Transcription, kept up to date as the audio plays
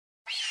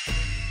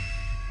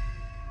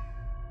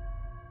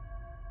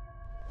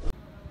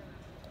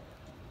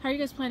How are you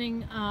guys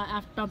planning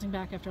after bouncing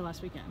back after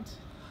last weekend?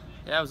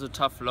 Yeah, it was a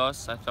tough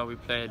loss. I thought we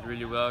played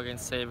really well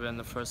against Sept in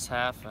the first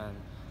half and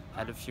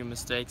had a few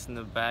mistakes in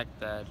the back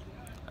that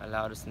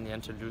allowed us in the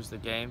end to lose the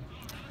game.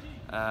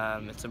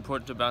 It's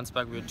important to bounce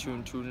back. We're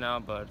 2-2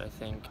 now, but I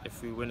think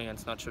if we win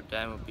against Notre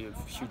Dame, it would be a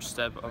huge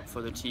step up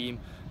for the team,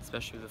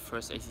 especially the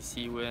first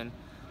ACC win,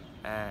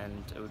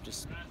 and it would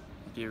just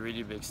be a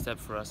really big step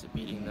for us at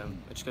beating them.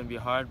 It's going to be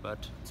hard,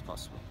 but it's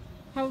possible.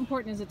 How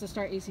important is it to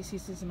start ACC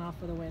season off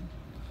with a win?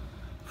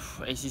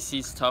 ACC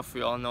is tough,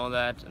 we all know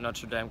that.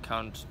 Notre Dame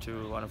count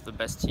to one of the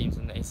best teams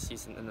in the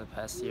ACC in the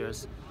past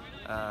years.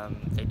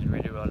 They did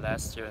really well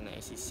last year in the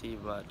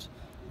ACC, but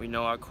we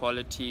know our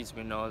qualities,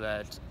 we know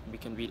that we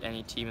can beat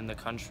any team in the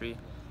country,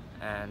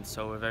 and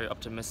so we're very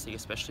optimistic,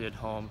 especially at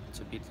home,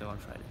 to beat them on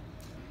Friday.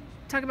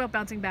 Talk about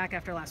bouncing back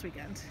after last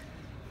weekend.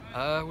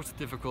 It was a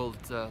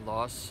difficult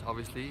loss,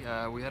 obviously.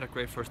 We had a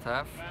great first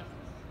half,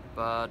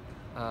 but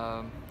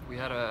we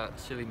had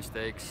silly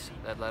mistakes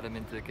that led them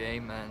into the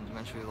game and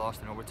eventually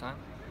lost in overtime.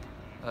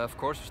 Of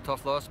course, it's a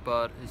tough loss,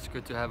 but it's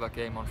good to have a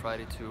game on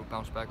Friday to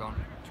bounce back on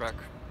track.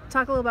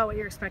 Talk a little about what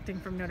you're expecting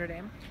from Notre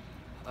Dame.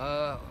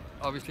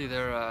 Obviously,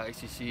 they're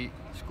ACC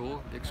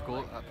school, big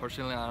school.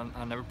 Personally,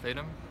 I never played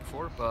them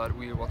before, but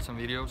we watched some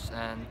videos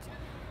and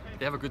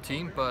they have a good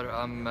team. But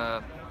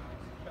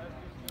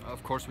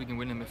of course, we can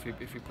win them if we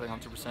play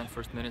 100%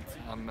 first minute.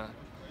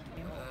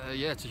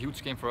 Yeah, it's a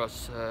huge game for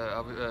us.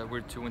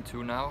 We're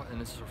 2-2 now,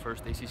 and this is our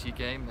first ACC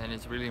game, and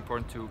it's really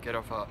important to get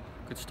off a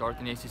good start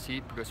in the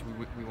ACC because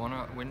we want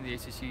to win the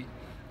ACC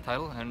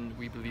title, and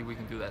we believe we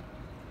can do that.